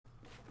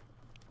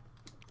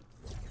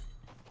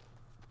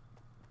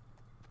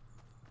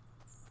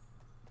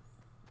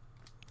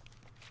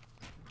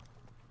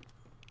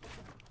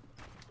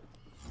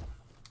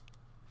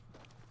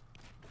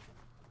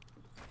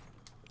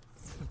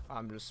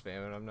I'm just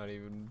spamming. I'm not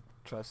even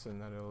trusting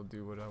that it'll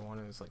do what I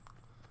want. It's like,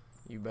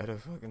 you better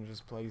fucking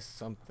just play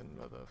something,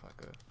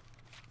 motherfucker.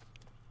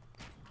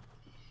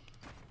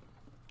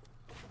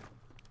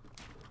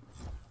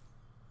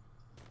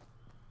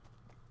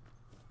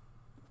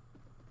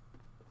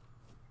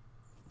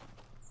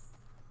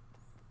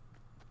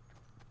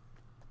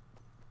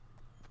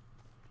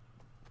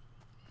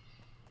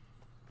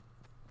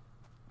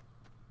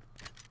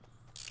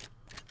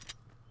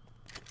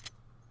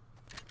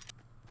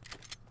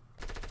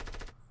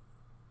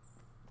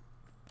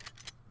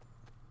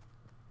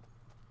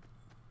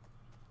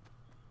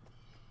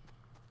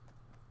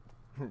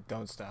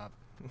 Don't stop.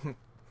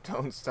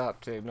 Don't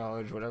stop to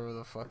acknowledge whatever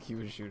the fuck he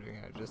was shooting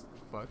at. Just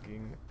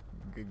fucking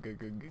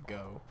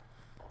go.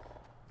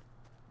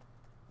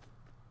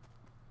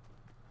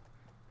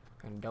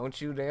 And don't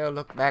you dare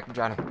look back,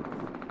 Johnny.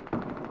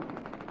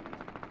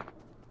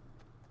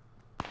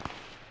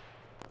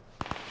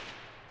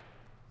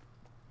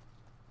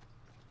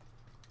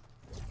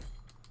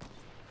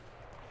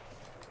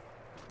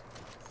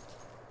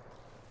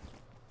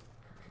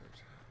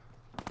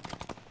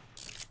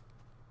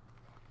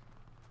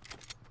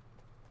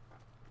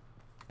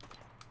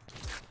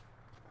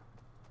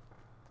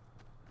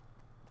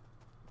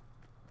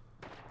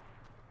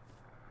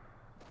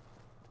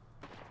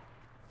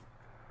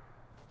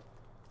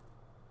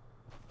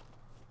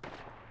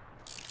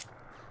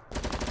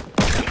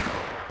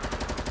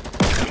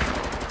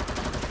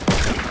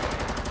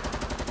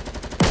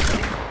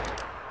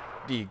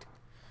 Deeged.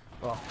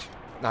 Well,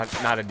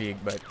 not a deeg,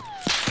 but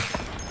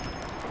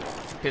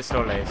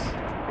pistoles.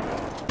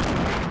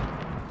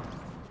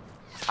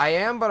 I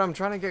am, but I'm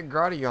trying to get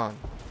Gradion.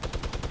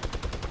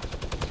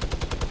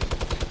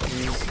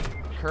 He's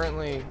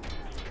currently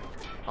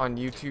on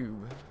YouTube,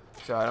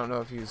 so I don't know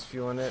if he's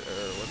feeling it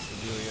or what's the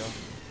dealio.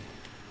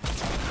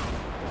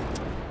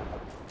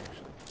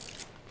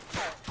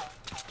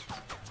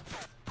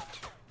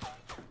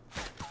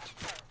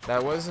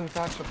 That was in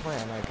fact the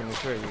plan, I can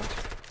assure you.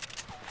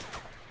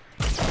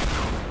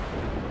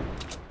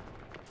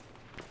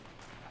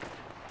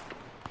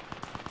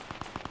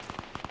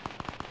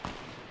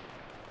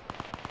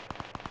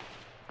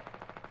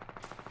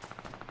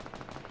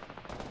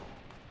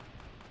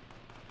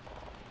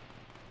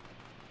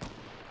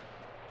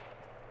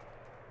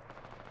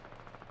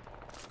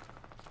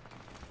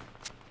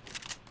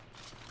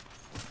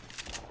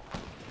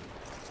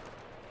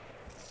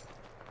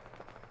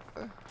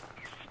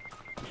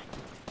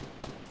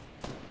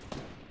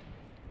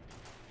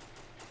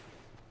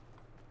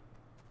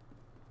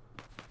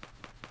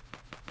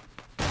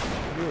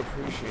 I do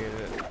appreciate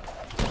it.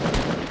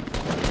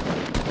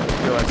 I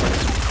feel like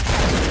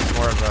it's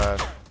more of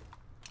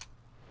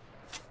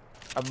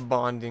a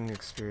bonding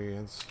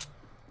experience.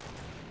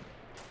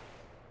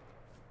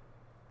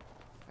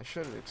 I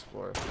should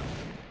explore.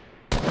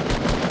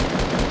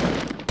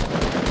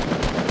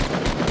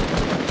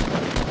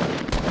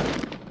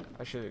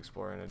 I should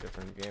explore in a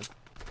different game,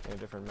 in a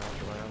different match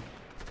around.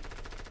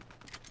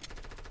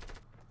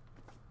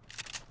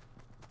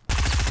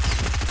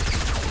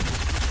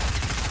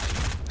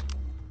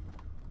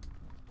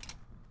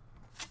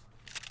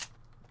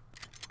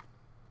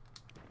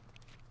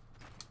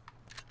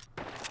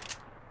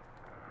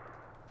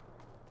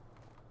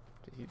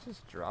 Did he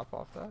just drop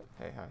off that?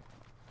 Hey, hi.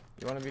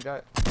 You want to be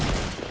die?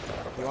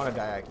 If you want to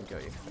die, I can kill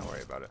you. Don't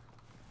worry about it.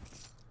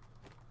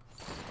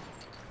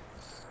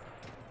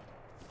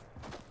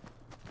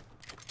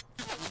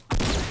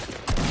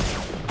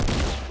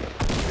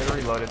 Get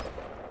reloaded.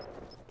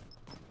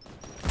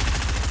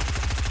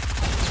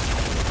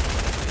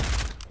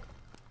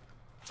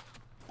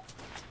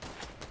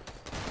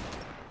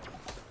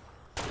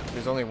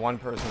 There's only one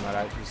person that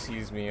actually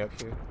sees me up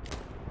here.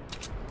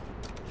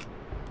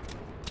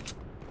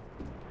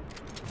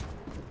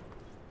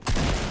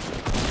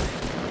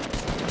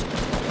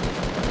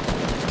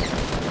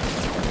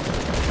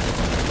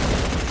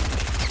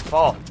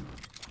 Fall.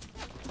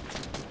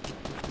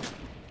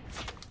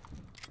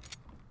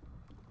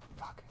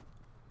 Fuck.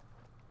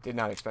 Did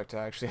not expect to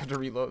actually have to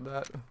reload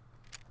that.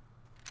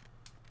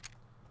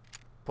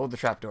 Pulled the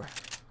trapdoor.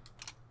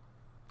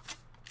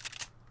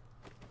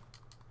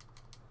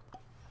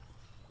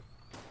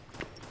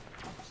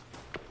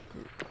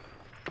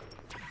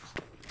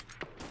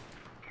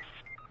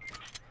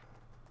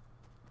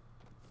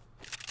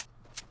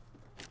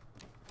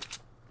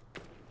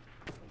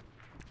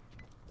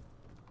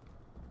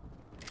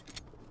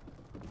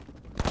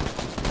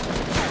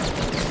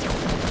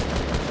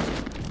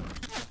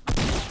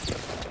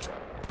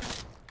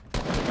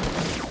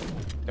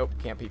 Nope,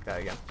 can't peek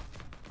that again.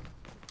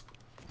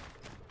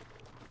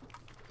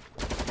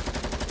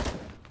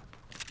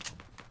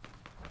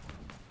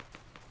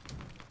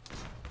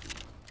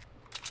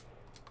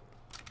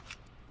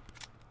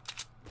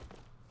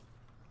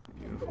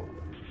 Beautiful.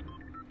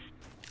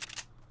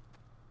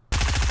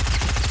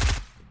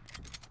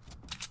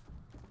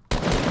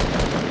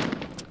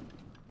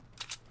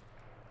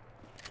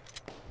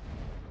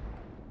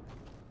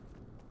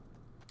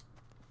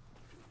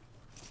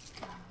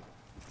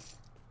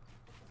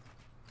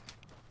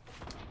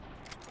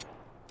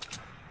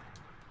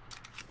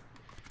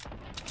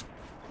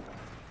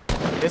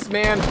 This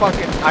man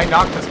fucking... I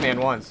knocked this man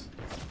once.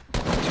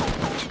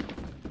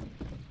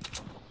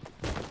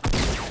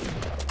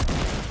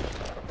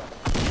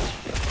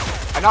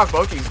 I knocked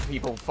both these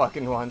people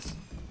fucking once.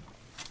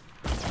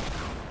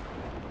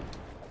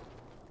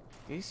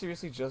 Did he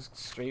seriously just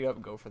straight up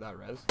go for that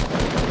res?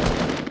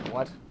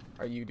 What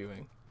are you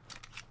doing?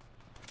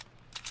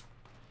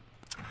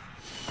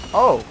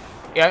 Oh!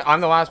 Yeah, I'm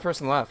the last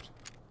person left.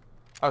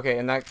 Okay,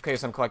 in that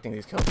case, I'm collecting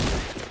these kills.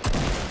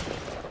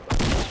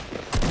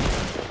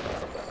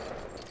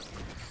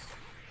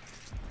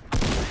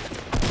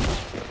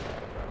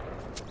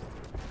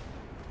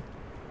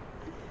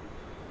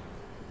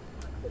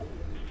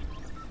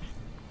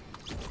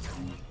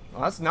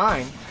 Well, that's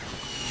 9.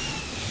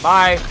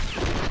 Bye.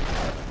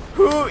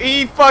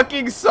 He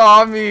fucking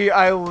saw me.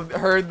 I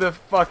heard the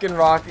fucking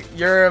rocket.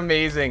 You're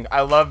amazing.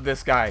 I love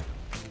this guy.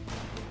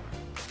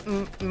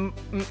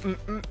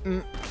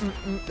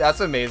 That's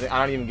amazing.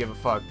 I don't even give a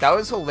fuck. That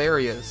was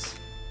hilarious.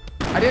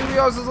 I didn't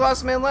realize this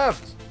last man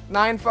left.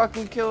 9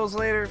 fucking kills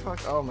later.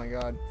 Fuck. Oh my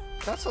god.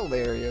 That's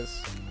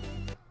hilarious.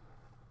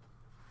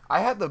 I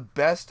had the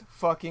best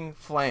fucking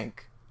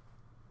flank.